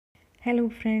Hello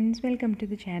friends, welcome to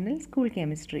the channel School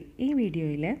Chemistry. ഈ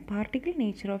വീഡിയോയിൽ particle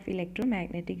nature of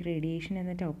electromagnetic radiation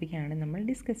എന്ന ടോപ്പിക്കാണ് നമ്മൾ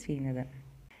ഡിസ്കസ് ചെയ്യുന്നത്.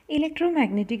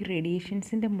 ഇലക്ട്രോമാഗ്നറ്റിക്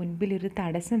റേഡിയേഷൻസിൻ്റെ മുൻപിൽ ഒരു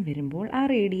തടസ്സം വരുമ്പോൾ ആ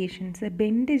റേഡിയേഷൻസ്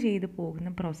ബെൻഡ് ചെയ്ത്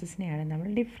പോകുന്ന പ്രോസസ്സിനെയാണ് നമ്മൾ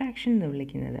ഡിഫ്രാക്ഷൻ എന്ന്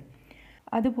വിളിക്കുന്നത്.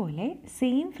 അതുപോലെ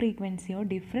സെയിം ഫ്രീക്വൻസിയോ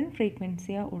ഡിഫറെൻറ്റ്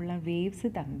ഫ്രീക്വൻസിയോ ഉള്ള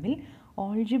വേവ്സ് തമ്മിൽ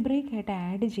ഓൾജിബ്രേക്ക് ആയിട്ട്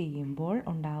ആഡ് ചെയ്യുമ്പോൾ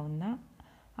ഉണ്ടാവുന്ന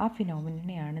ആ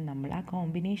ഫിനോമിനയാണ് ആ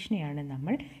കോമ്പിനേഷനെയാണ്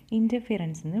നമ്മൾ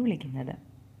ഇൻ്റർഫിയറൻസ് എന്ന് വിളിക്കുന്നത്.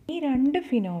 ഈ രണ്ട്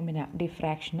ഫിനോമിന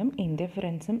ഡിഫ്രാക്ഷനും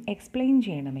ഇൻ്റർഫിയറൻസും എക്സ്പ്ലെയിൻ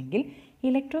ചെയ്യണമെങ്കിൽ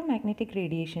ഇലക്ട്രോമാഗ്നറ്റിക്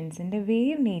റേഡിയേഷൻസിൻ്റെ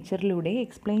വേവ് നേച്ചറിലൂടെ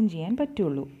എക്സ്പ്ലെയിൻ ചെയ്യാൻ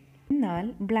പറ്റുള്ളൂ. എന്നാൽ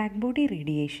black body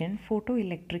radiation, photo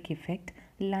electric effect,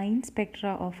 line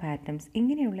Spectra of atoms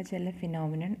ഇങ്ങനെയുള്ള ചില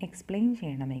ഫിനോമിനൻ എക്സ്പ്ലെയിൻ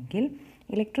ചെയ്യണമെങ്കിൽ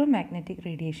ഇലക്ട്രോമാഗ്നറ്റിക്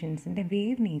റേഡിയേഷൻസിൻ്റെ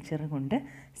വേവ് നേച്ചർ കൊണ്ട്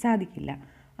സാധിക്കില്ല.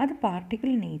 അത് പാർട്ടിക്കിൾ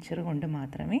നേച്ചർ കൊണ്ട്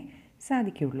മാത്രമേ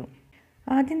സാധിക്കുള്ളൂ.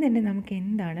 ആദ്യം തന്നെ നമുക്ക്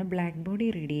എന്താണ് ബ്ലാക്ക് ബോഡി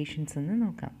റേഡിയേഷൻസ് എന്ന്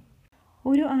നോക്കാം.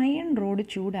 ഒരു അയൺ റോഡ്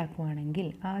ചൂടാക്കുകയാണെങ്കിൽ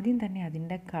ആദ്യം തന്നെ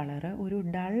അതിൻ്റെ കളറ് ഒരു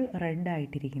ഡൾ റെഡ്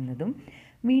ആയിട്ടിരിക്കുന്നതും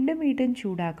വീണ്ടും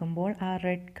ചൂടാക്കുമ്പോൾ ആ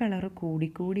റെഡ് കളറ്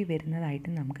കൂടിക്കൂടി വരുന്നതായിട്ട്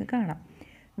നമുക്ക് കാണാം.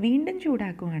 വീണ്ടും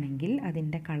ചൂടാക്കുകയാണെങ്കിൽ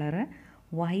അതിൻ്റെ കളറ്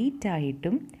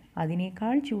വൈറ്റായിട്ടും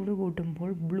അതിനേക്കാൾ ചൂട്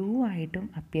കൂട്ടുമ്പോൾ ബ്ലൂ ആയിട്ടും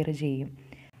അപ്പിയർ ചെയ്യും.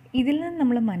 ഇതിൽ നിന്ന്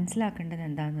നമ്മൾ മനസ്സിലാക്കേണ്ടത്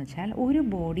എന്താണെന്ന് വെച്ചാൽ ഒരു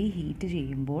ബോഡി ഹീറ്റ്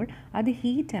ചെയ്യുമ്പോൾ അത്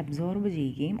ഹീറ്റ് അബ്സോർബ്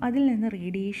ചെയ്യുകയും അതിൽ നിന്ന്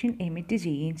റേഡിയേഷൻ എമിറ്റ്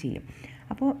ചെയ്യുകയും ചെയ്യും.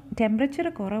 അപ്പോൾ ടെമ്പറേച്ചർ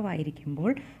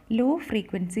കുറവായിരിക്കുമ്പോൾ ലോ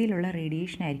ഫ്രീക്വൻസിയിലുള്ള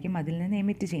റേഡിയേഷൻ ആയിരിക്കും അതിൽ നിന്ന്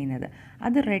എമിറ്റ് ചെയ്യുന്നത്.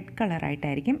 അത് റെഡ്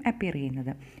കളറായിട്ടായിരിക്കും അപ്പിയർ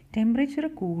ചെയ്യുന്നത്. ടെമ്പറേച്ചർ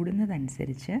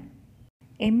കൂടുന്നതനുസരിച്ച്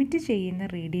എമിറ്റ് ചെയ്യുന്ന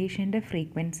റേഡിയേഷൻ്റെ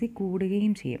ഫ്രീക്വൻസി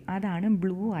കൂടുകയും ചെയ്യും. അതാണ്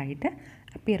ബ്ലൂ ആയിട്ട്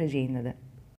അപ്പിയർ ചെയ്യുന്നത്.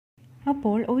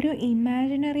 അപ്പോൾ ഒരു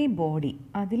ഇമാജിനറി ബോഡി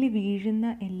അതിൽ വീഴുന്ന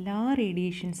എല്ലാ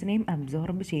റേഡിയേഷൻസിനെയും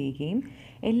അബ്സോർബ് ചെയ്യുകയും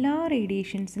എല്ലാ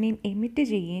റേഡിയേഷൻസിനെയും എമിറ്റ്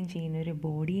ചെയ്യുകയും ചെയ്യുന്ന ഒരു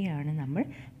ബോഡിയെയാണ് നമ്മൾ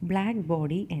ബ്ലാക്ക്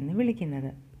ബോഡി എന്ന്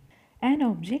വിളിക്കുന്നത്. An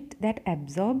object that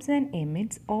absorbs and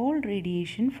emits all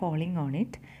radiation falling on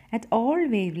it at all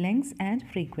wave lengths and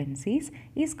frequencies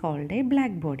is called A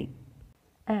black body.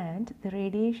 And the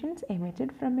radiations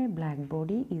emitted from A black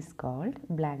body is called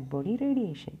black body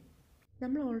radiation.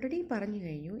 നമ്മൾ already പറഞ്ഞു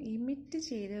കഴിഞ്ഞു, emit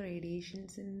ചെയ്ത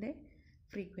റേഡിയേഷൻസിൻ്റെ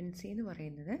frequency എന്ന്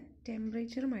പറയുന്നത്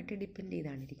ടെമ്പറേച്ചറുമായിട്ട് depend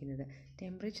ചെയ്താണ് ഇരിക്കുന്നത്.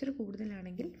 Temperature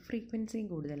കൂടുതലാണെങ്കിൽ ഫ്രീക്വൻസിയും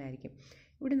കൂടുതലായിരിക്കും.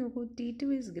 ഇവിടെ നോക്കൂ, T2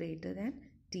 is greater than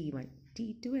T1.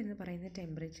 T2 എന്ന് പറയുന്ന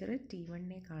ടെമ്പറേച്ചർ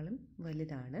T1-നേക്കാളും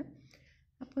വലുതാണ്.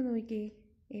 അപ്പോൾ നോക്കിയേ,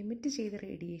 എമിറ്റ് ചെയ്ത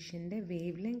റേഡിയേഷൻ്റെ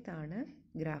വേവ് ലെങ്ത് ആണ്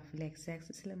ഗ്രാഫിൽ എക്സ്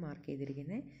ആക്സിസിൽ മാർക്ക്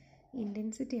ചെയ്തിരിക്കുന്നത്,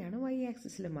 ഇൻറ്റൻസിറ്റിയാണ് വൈ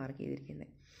ആക്സിസിൽ മാർക്ക്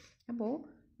ചെയ്തിരിക്കുന്നത്. അപ്പോൾ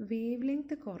വേവ്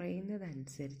ലെങ്ത്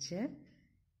കുറയുന്നതനുസരിച്ച്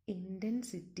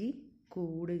ഇൻറ്റൻസിറ്റി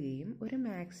കൂടുകയും ഒരു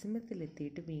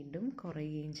മാക്സിമത്തിലെത്തിയിട്ട് വീണ്ടും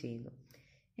കുറയുകയും ചെയ്യുന്നു.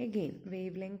 എഗെയിൻ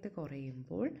വേവ് ലെങ്ത്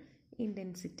കുറയുമ്പോൾ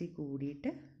ഇൻറ്റൻസിറ്റി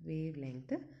കൂടിയിട്ട് വേവ്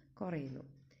ലെങ്ത് കുറയുന്നു.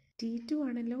 T2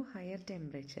 ആണല്ലോ ഹയർ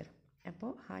ടെമ്പറേച്ചർ.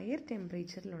 അപ്പോൾ ഹയർ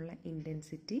ടെമ്പറേച്ചറിലുള്ള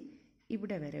ഇൻറ്റൻസിറ്റി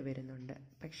ഇവിടെ വരെ വരുന്നുണ്ട്.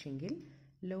 പക്ഷെങ്കിൽ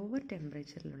ലോവർ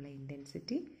ടെമ്പറേച്ചറിലുള്ള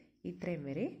ഇൻറ്റൻസിറ്റി ഇത്രയും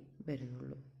വരെ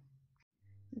വരുന്നുള്ളൂ.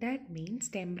 ദാറ്റ് മീൻസ്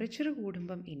ടെമ്പറേച്ചർ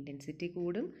കൂടുമ്പം ഇൻറ്റൻസിറ്റി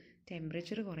കൂടും,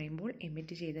 ടെമ്പറേച്ചർ കുറയുമ്പോൾ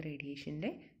എമിറ്റ് ചെയ്ത റേഡിയേഷൻ്റെ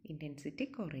ഇൻറ്റൻസിറ്റി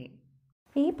കുറയും.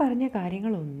 ഈ പറഞ്ഞ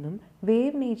കാര്യങ്ങളൊന്നും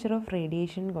വേവ് നേച്ചർ ഓഫ്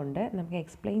റേഡിയേഷൻ കൊണ്ട് നമുക്ക്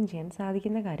എക്സ്പ്ലെയിൻ ചെയ്യാൻ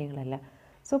സാധിക്കുന്ന കാര്യങ്ങളല്ല.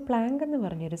 സോ പ്ലാങ്ക് എന്ന്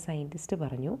പറഞ്ഞൊരു സയൻറ്റിസ്റ്റ്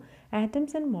പറഞ്ഞു,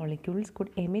 atoms and molecules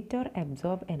could emit or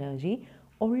absorb energy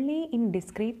only in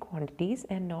discrete quantities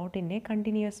and not in A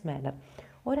continuous manor.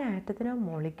 ഒരു ആറ്റത്തിനോ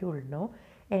മോളിക്യൂളിനോ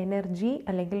എനർജി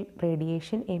അല്ലെങ്കിൽ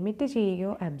റേഡിയേഷൻ എമിറ്റ് ചെയ്യുകയോ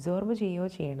അബ്സോർബ് ചെയ്യുകയോ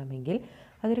ചെയ്യണമെങ്കിൽ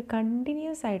അതൊരു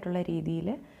കണ്ടിന്യൂസ് ആയിട്ടുള്ള രീതിയിൽ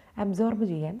അബ്സോർബ്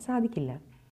ചെയ്യാൻ സാധിക്കില്ല.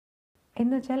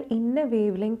 എന്നുവെച്ചാൽ ഇന്ന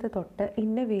വേവ് ലെങ്ത് തൊട്ട്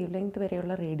ഇന്ന വേവ് ലെങ്ത്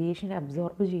വരെയുള്ള റേഡിയേഷൻ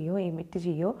അബ്സോർബ് ചെയ്യുകയോ എമിറ്റ്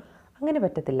ചെയ്യുകയോ അങ്ങനെ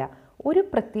പറ്റത്തില്ല. ഒരു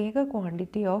പ്രത്യേക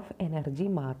ക്വാണ്ടിറ്റി ഓഫ് എനർജി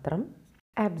മാത്രം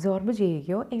അബ്സോർബ്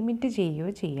ചെയ്യുകയോ എമിറ്റ് ചെയ്യുകയോ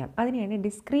ചെയ്യാം. അതിനെയാണ്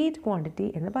ഡിസ്ക്രീറ്റ് ക്വാണ്ടിറ്റി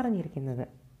എന്ന് പറഞ്ഞിരിക്കുന്നത്.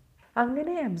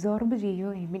 അങ്ങനെ അബ്സോർബ്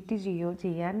ചെയ്യുകയോ എമിറ്റ് ചെയ്യുകയോ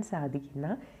ചെയ്യാൻ സാധിക്കുന്ന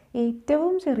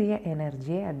ഏറ്റവും ചെറിയ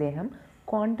എനർജിയെ അദ്ദേഹം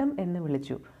ക്വാണ്ടം എന്ന്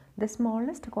വിളിച്ചു. The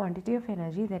smallest quantity of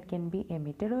energy that can be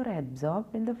emitted or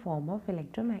absorbed in the form of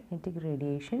electromagnetic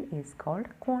radiation is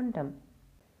called quantum.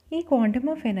 ഈ ക്വാണ്ടം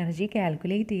ഓഫ് എനർജി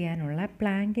കാൽക്കുലേറ്റ് ചെയ്യാനുള്ള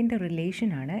പ്ലാങ്കിൻ്റെ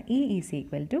റിലേഷനാണ് E is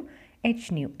equal to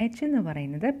hν. h എന്ന്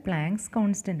പറയുന്നത് planks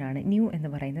constant ആണ്, new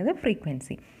എന്ന് പറയുന്നത്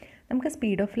frequency. നമുക്ക്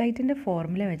speed of ലൈറ്റിൻ്റെ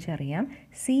formula വെച്ചറിയാം,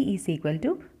 C is equal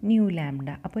to new lambda.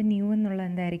 അപ്പോൾ ന്യൂ എന്നുള്ളത്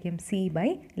എന്തായിരിക്കും?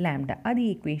 C/λ. അത് ഈ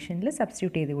ഇക്വേഷനിൽ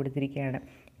സബ്സ്റ്റിറ്റ്യൂട്ട് ചെയ്ത് കൊടുത്തിരിക്കുകയാണ്.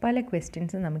 പല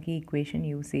ക്വസ്റ്റ്യൻസും നമുക്ക് ഈ ഇക്വേഷൻ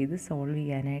യൂസ് ചെയ്ത് സോൾവ്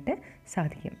ചെയ്യാനായിട്ട്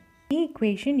സാധിക്കും. ഈ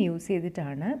ഇക്വേഷൻ യൂസ്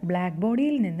ചെയ്തിട്ടാണ് ബ്ലാക്ക്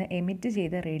ബോഡിയിൽ നിന്ന് എമിറ്റ്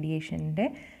ചെയ്ത റേഡിയേഷൻ്റെ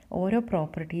ഓരോ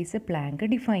പ്രോപ്പർട്ടീസ് പ്ലാങ്ക്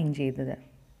ഡിഫൈൻ ചെയ്തത്.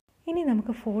 ഇനി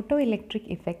നമുക്ക് ഫോട്ടോ ഇലക്ട്രിക്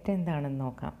ഇഫക്റ്റ് എന്താണെന്ന്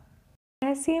നോക്കാം.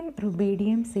 പൊട്ടാസ്യം,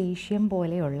 റുബീഡിയം, സീഷ്യം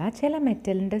പോലെയുള്ള ചില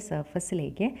മെറ്റലിൻ്റെ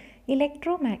സർഫസിലേക്ക്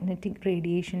ഇലക്ട്രോമാഗ്നറ്റിക്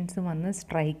റേഡിയേഷൻസ് വന്ന്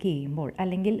സ്ട്രൈക്ക് ചെയ്യുമ്പോൾ,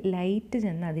 അല്ലെങ്കിൽ ലൈറ്റ്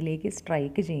ചെന്ന് അതിലേക്ക്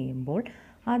സ്ട്രൈക്ക് ചെയ്യുമ്പോൾ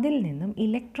അതിൽ നിന്നും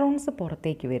ഇലക്ട്രോൺസ്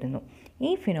പുറത്തേക്ക് വരുന്നു.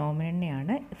 ഈ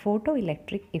ഫിനോമിനനെയാണ് ഫോട്ടോ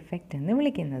ഇലക്ട്രിക് ഇഫക്റ്റ് എന്ന്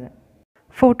വിളിക്കുന്നത്.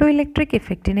 ഫോട്ടോ ഇലക്ട്രിക്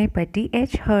ഇഫക്റ്റിനെ പറ്റി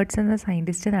ഹേർട്സ് എന്ന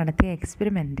സയൻറ്റിസ്റ്റ് നടത്തിയ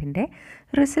എക്സ്പെരിമെൻറ്റിൻ്റെ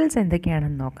റിസൾട്ട്സ്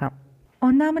എന്തൊക്കെയാണെന്ന് നോക്കാം.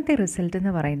 ഒന്നാമത്തെ റിസൾട്ട്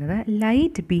എന്ന് പറയുന്നത്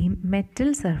ലൈറ്റ് ബീം മെറ്റൽ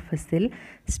സർഫസിൽ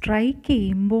സ്ട്രൈക്ക്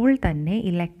ചെയ്യുമ്പോൾ തന്നെ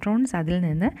ഇലക്ട്രോൺസ് അതിൽ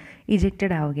നിന്ന്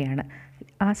ഇജക്റ്റഡ് ആവുകയാണ്.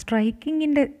 ആ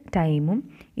സ്ട്രൈക്കിങ്ങിൻ്റെ ടൈമും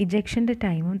ഇജക്ഷൻ്റെ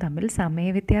ടൈമും തമ്മിൽ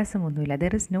സമയവ്യത്യാസമൊന്നുമില്ല.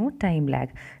 There is no time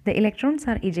lag. The electrons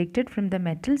are ejected from the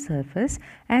metal surface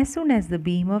as soon as the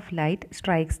beam of light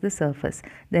strikes the surface.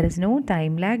 There is no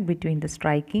time lag between the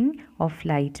striking of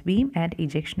light beam and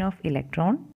ejection of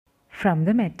electron from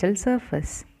the metal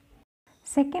surface.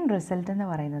 Second result എന്ന്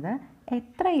പറയുന്നത്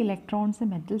എത്ര electrons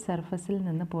metal സർഫസിൽ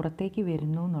നിന്ന് പുറത്തേക്ക്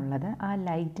വരുന്നു എന്നുള്ളത് ആ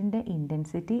ലൈറ്റിൻ്റെ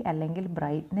ഇൻറ്റൻസിറ്റി അല്ലെങ്കിൽ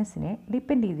ബ്രൈറ്റ്നെസ്സിനെ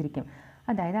ഡിപ്പെൻഡ് ചെയ്തിരിക്കും.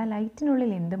 അതായത് ആ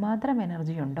ലൈറ്റിനുള്ളിൽ എന്തുമാത്രം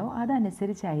എനർജി ഉണ്ടോ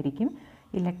അതനുസരിച്ചായിരിക്കും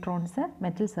ഇലക്ട്രോൺസ്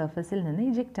മെറ്റൽ സർഫസിൽ നിന്ന്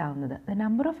ഇജക്റ്റ് ആവുന്നത്. The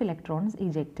number of electrons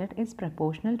ejected is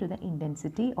proportional to the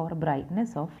intensity or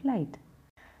brightness of light.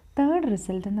 Third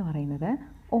result എന്ന് പറയുന്നത്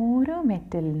ഓരോ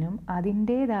മെറ്റലിനും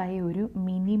അതിൻ്റേതായ ഒരു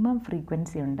മിനിമം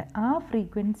ഫ്രീക്വൻസി ഉണ്ട്. ആ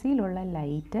ഫ്രീക്വൻസിയിലുള്ള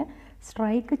ലൈറ്റ്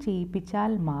സ്ട്രൈക്ക്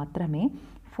ചെയ്യിപ്പിച്ചാൽ മാത്രമേ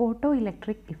ഫോട്ടോ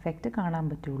ഇലക്ട്രിക് ഇഫക്റ്റ് കാണാൻ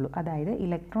പറ്റുള്ളൂ. അതായത്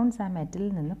ഇലക്ട്രോൺസ് ആ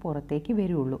മെറ്റലിൽ നിന്ന് പുറത്തേക്ക്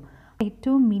വരുള്ളൂ.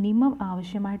 ഏറ്റവും മിനിമം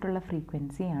ആവശ്യമായിട്ടുള്ള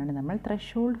ഫ്രീക്വൻസിയാണ് നമ്മൾ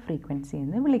ത്രെഷോൾഡ് ഫ്രീക്വൻസി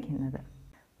എന്ന് വിളിക്കുന്നത്.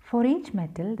 For each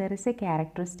metal there is A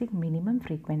characteristic minimum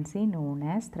frequency known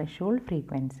as threshold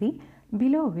frequency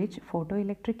below which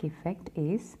photoelectric effect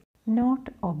is not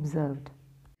observed.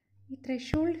 ഈ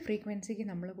ത്രെഷോൾഡ് ഫ്രീക്വൻസിക്ക്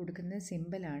നമ്മൾ കൊടുക്കുന്ന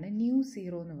സിമ്പിളാണ്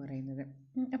ν0 എന്ന് പറയുന്നത്.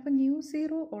 അപ്പോൾ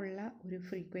ν0 ഉള്ള ഒരു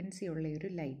ഫ്രീക്വൻസി ഉള്ള ഒരു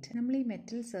ലൈറ്റ് നമ്മൾ ഈ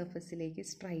മെറ്റൽ സർഫസിലേക്ക്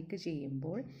സ്ട്രൈക്ക്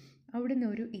ചെയ്യുമ്പോൾ അവിടുന്ന്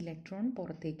ഒരു ഇലക്ട്രോൺ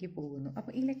പുറത്തേക്ക് പോകുന്നു.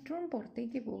 അപ്പോൾ ഇലക്ട്രോൺ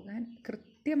പുറത്തേക്ക് പോകാൻ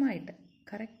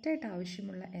കറക്റ്റായിട്ട്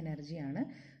ആവശ്യമുള്ള എനർജിയാണ്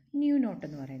ν0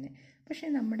 എന്ന് പറയുന്നത്. പക്ഷേ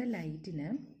നമ്മുടെ ലൈറ്റിന്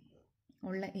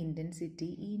ഉള്ള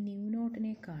ഇൻറ്റൻസിറ്റി ഈ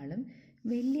ν0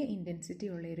 വലിയ ഇൻറ്റൻസിറ്റി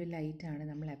ഉള്ള ഒരു ലൈറ്റാണ്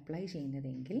നമ്മൾ അപ്ലൈ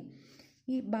ചെയ്യുന്നതെങ്കിൽ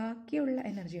ഈ ബാക്കിയുള്ള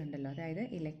എനർജി ഉണ്ടല്ലോ, അതായത്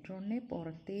ഇലക്ട്രോണിനെ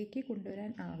പുറത്തേക്ക്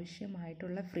കൊണ്ടുവരാൻ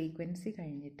ആവശ്യമായിട്ടുള്ള ഫ്രീക്വൻസി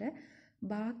കഴിഞ്ഞിട്ട്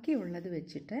ബാക്കിയുള്ളത്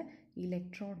വെച്ചിട്ട്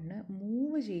ഇലക്ട്രോണിന്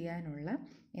മൂവ് ചെയ്യാനുള്ള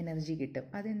എനർജി കിട്ടും.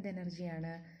 അതെന്ത്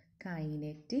എനർജിയാണ്?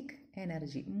 Kinetic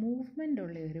energy. മൂവ്മെൻ്റ്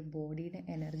ഉള്ള ഒരു ബോഡിയുടെ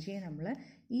എനർജിയെ നമ്മൾ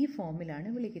ഈ ഫോമിലാണ്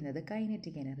വിളിക്കുന്നത്,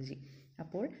 കൈനെറ്റിക് എനർജി.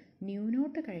 അപ്പോൾ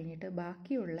ν0 കഴിഞ്ഞിട്ട്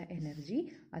ബാക്കിയുള്ള എനർജി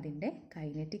അതിൻ്റെ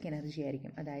കൈനെറ്റിക് എനർജി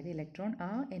ആയിരിക്കും. അതായത് ഇലക്ട്രോൺ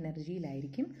ആ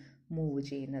എനർജിയിലായിരിക്കും മൂവ്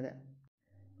ചെയ്യുന്നത്.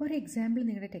 ഒരു എക്സാമ്പിൾ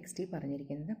നിങ്ങളുടെ ടെക്സ്റ്റിൽ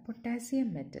പറഞ്ഞിരിക്കുന്നത്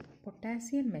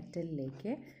പൊട്ടാസ്യം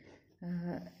മെറ്റലിലേക്ക്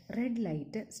റെഡ്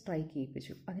ലൈറ്റ് സ്ട്രൈക്ക്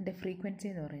ചെയ്യിപ്പിച്ചു. അതിൻ്റെ ഫ്രീക്വൻസി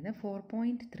എന്ന് പറയുന്നത്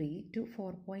 4.3 to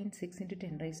 4.6 ×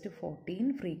 10⁻14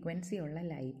 ഫ്രീക്വൻസി ഉള്ള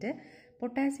ലൈറ്റ്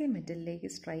പൊട്ടാസ്യം മെറ്റലിലേക്ക്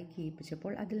സ്ട്രൈക്ക്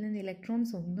ചെയ്യിപ്പിച്ചപ്പോൾ അതിൽ നിന്ന്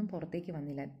ഇലക്ട്രോൺസ് ഒന്നും പുറത്തേക്ക്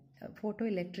വന്നില്ല, ഫോട്ടോ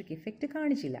ഇലക്ട്രിക് ഇഫക്റ്റ്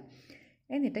കാണിച്ചില്ല.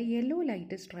 എന്നിട്ട് യെല്ലോ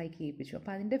ലൈറ്റ് സ്ട്രൈക്ക് ചെയ്യിപ്പിച്ചു.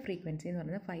 അപ്പോൾ അതിൻ്റെ ഫ്രീക്വൻസി എന്ന്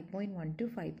പറയുന്നത് 5.1 to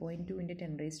 5.2 ×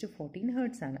 10⁻14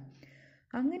 ഹേർട്സ് ആണ്.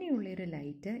 അങ്ങനെയുള്ളൊരു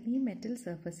ലൈറ്റ് ഈ മെറ്റൽ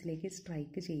സർഫസിലേക്ക്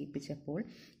സ്ട്രൈക്ക് ചെയ്യിപ്പിച്ചപ്പോൾ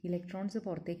ഇലക്ട്രോൺസ്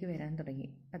പുറത്തേക്ക് വരാൻ തുടങ്ങി.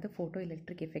 അത് ഫോട്ടോ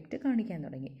ഇലക്ട്രിക് ഇഫക്റ്റ് കാണിക്കാൻ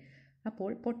തുടങ്ങി.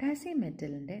 അപ്പോൾ പൊട്ടാസ്യം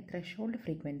മെറ്റലിൻ്റെ ത്രെഷോൾഡ്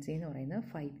ഫ്രീക്വൻസി എന്ന് പറയുന്നത്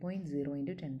 5.0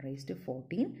 ×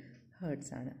 10⁻14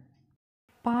 ഹേർട്സ് ആണ്.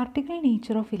 Particle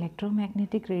nature of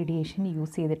electromagnetic radiation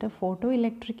use ചെയ്തിട്ട് ഫോട്ടോ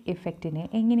ഇലക്ട്രിക് ഇഫക്റ്റിനെ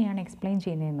എങ്ങനെയാണ് എക്സ്പ്ലെയിൻ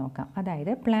ചെയ്യുന്നതെന്ന് നോക്കാം.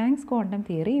 അതായത് പ്ലാങ്ക്സ് ക്വാണ്ടം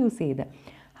തിയറി യൂസ് ചെയ്ത്.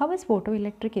 How is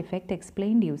photoelectric effect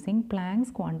explained using Planck's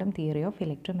quantum theory of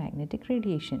electromagnetic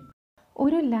radiation?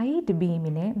 ഒരു ലൈറ്റ്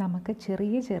ബീമിനെ നമുക്ക്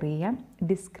ചെറിയ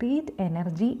ഡിസ്ക്രീറ്റ്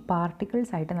എനർജി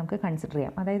പാർട്ടിക്കിൾസ് ആയിട്ട് നമുക്ക് കൺസിഡർ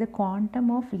ചെയ്യാം. അതായത് ക്വാണ്ടം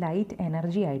ഓഫ് ലൈറ്റ്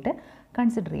എനർജി ആയിട്ട്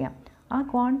കൺസിഡർ ചെയ്യാം. ആ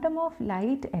ക്വാണ്ടം ഓഫ്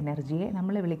ലൈറ്റ് എനർജിയെ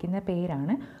നമ്മൾ വിളിക്കുന്ന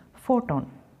പേരാണ് photon.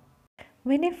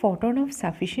 When a photon of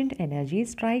sufficient energy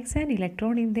strikes an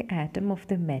electron in the atom of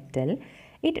the metal,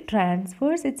 it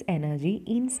transfers its energy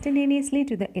instantaneously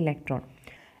to the electron.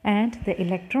 And the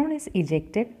electron is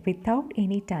ejected without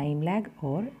any time lag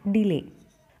or delay.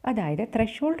 അതായത്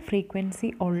threshold frequency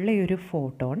ഉള്ള ഒരു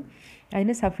photon,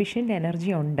 അതിന് sufficient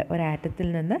energy ഉണ്ട് ഒരു ആറ്റത്തിൽ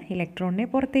നിന്ന് ഇലക്ട്രോണിനെ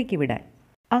പുറത്തേക്ക് വിടാൻ.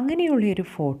 അങ്ങനെയുള്ളൊരു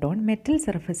ഫോട്ടോൺ മെറ്റൽ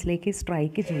സർഫസിലേക്ക്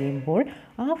സ്ട്രൈക്ക് ചെയ്യുമ്പോൾ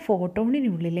ആ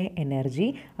ഫോട്ടോണിനുള്ളിലെ എനർജി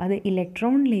അത്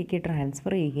ഇലക്ട്രോണിലേക്ക്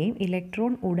ട്രാൻസ്ഫർ ചെയ്യുകയും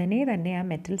ഇലക്ട്രോൺ ഉടനെ തന്നെ ആ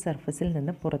മെറ്റൽ സർഫസിൽ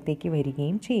നിന്ന് പുറത്തേക്ക്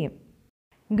വരികയും ചെയ്യും.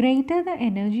 Greater the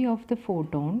energy of the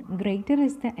photon, greater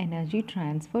is the energy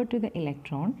transferred to the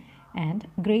electron and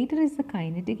greater is the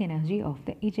kinetic energy of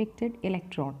the ejected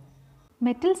electron.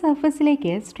 Metal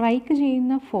സർഫസിലേക്ക് strike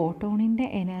ചെയ്യുന്ന ഫോട്ടോണിൻ്റെ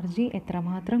എനർജി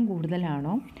എത്രമാത്രം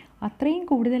കൂടുതലാണോ അത്രയും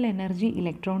കൂടുതൽ എനർജി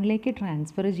ഇലക്ട്രോണിലേക്ക്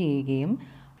ട്രാൻസ്ഫർ ചെയ്യുകയും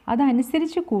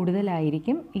അതനുസരിച്ച്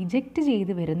കൂടുതലായിരിക്കും ഇജക്റ്റ്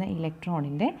ചെയ്ത് വരുന്ന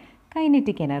ഇലക്ട്രോണിൻ്റെ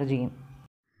കൈനറ്റിക് എനർജിയും.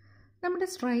 നമ്മുടെ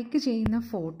സ്ട്രൈക്ക് ചെയ്യുന്ന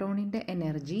ഫോട്ടോണിൻ്റെ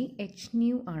എനർജി hν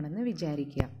ആണെന്ന്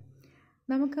വിചാരിക്കുക.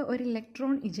 നമുക്ക് ഒരു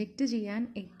ഇലക്ട്രോൺ ഇജക്റ്റ് ചെയ്യാൻ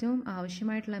ഏറ്റവും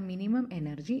ആവശ്യമായിട്ടുള്ള മിനിമം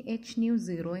എനർജി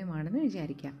hν0 ആണെന്ന്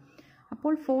വിചാരിക്കുക.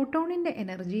 അപ്പോൾ ഫോട്ടോണിൻ്റെ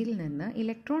എനർജിയിൽ നിന്ന്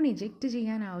ഇലക്ട്രോൺ ഇജക്റ്റ്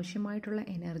ചെയ്യാൻ ആവശ്യമായിട്ടുള്ള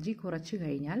എനർജി കുറച്ചു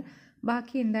കഴിഞ്ഞാൽ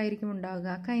ബാക്കി എന്തായിരിക്കും ഉണ്ടാവുക?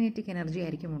 കൈനറ്റിക് എനർജി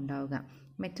ആയിരിക്കും ഉണ്ടാവുക.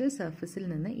 മെറ്റൽ സർഫസിൽ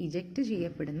നിന്ന് ഇജക്റ്റ്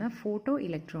ചെയ്യപ്പെടുന്ന ഫോട്ടോ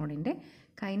ഇലക്ട്രോണിൻ്റെ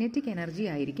കൈനറ്റിക് എനർജി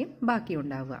ആയിരിക്കും ബാക്കി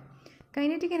ഉണ്ടാവുക.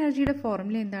 കൈനറ്റിക് എനർജിയുടെ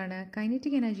ഫോർമുല എന്താണ്?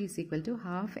 Kinetic energy is equal to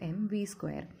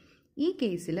 ½mv². ഈ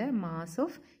കേസിൽ മാസ്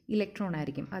ഓഫ് ഇലക്ട്രോൺ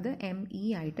ആയിരിക്കും, അത് me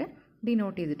ആയിട്ട്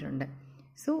ഡിനോട്ട് ചെയ്തിട്ടുണ്ട്.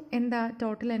 സോ എന്താ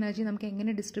ടോട്ടൽ എനർജി നമുക്ക്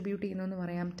എങ്ങനെ ഡിസ്ട്രിബ്യൂട്ട് ചെയ്യുന്നു എന്ന്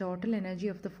പറയാം. Total energy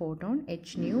of the photon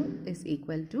hν is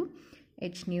equal to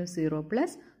hν0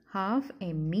 plus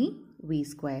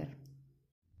 ½mev².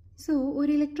 So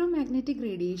ഒരു ഇലക്ട്രോമാഗ്നറ്റിക്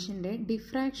റേഡിയേഷൻ്റെ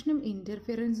ഡിഫ്രാക്ഷനും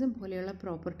ഇൻ്റർഫിയറൻസും പോലെയുള്ള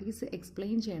പ്രോപ്പർട്ടീസ്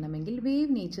എക്സ്പ്ലെയിൻ ചെയ്യണമെങ്കിൽ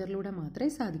വേവ് നേച്ചറിലൂടെ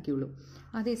മാത്രമേ സാധിക്കുകയുള്ളൂ.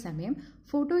 അതേസമയം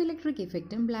photo electric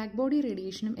ഇഫക്റ്റും black body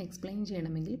റേഡിയേഷനും explain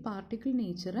ചെയ്യണമെങ്കിൽ പാർട്ടിക്കിൾ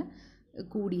നേച്ചർ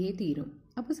കൂടിയേ തീരും.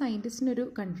 അപ്പോൾ സയൻറ്റിസ്റ്റിനൊരു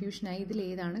കൺഫ്യൂഷനായി ഇതിൽ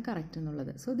ഏതാണ് കറക്റ്റ്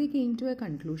എന്നുള്ളത്. So the came to A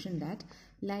conclusion that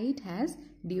light has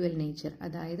dual nature,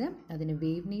 അതായത് അതിന്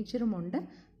wave നേച്ചറുമുണ്ട്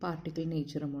particle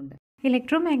നേച്ചറുമുണ്ട്.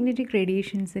 Electromagnetic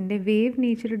റേഡിയേഷൻസിൻ്റെ wave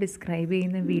nature describe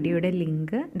ചെയ്യുന്ന വീഡിയോയുടെ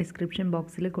ലിങ്ക് ഡിസ്ക്രിപ്ഷൻ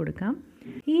ബോക്സിൽ കൊടുക്കാം.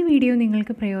 ഈ വീഡിയോ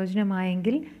നിങ്ങൾക്ക്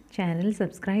പ്രയോജനമായെങ്കിൽ ചാനൽ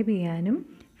സബ്സ്ക്രൈബ് ചെയ്യാനും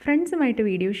ഫ്രണ്ട്സുമായിട്ട്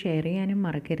വീഡിയോ ഷെയർ ചെയ്യാനും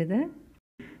മറക്കരുത്.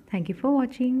 Thank you for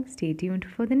watching. Stay tuned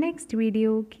for the next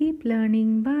video. Keep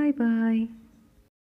learning. Bye bye.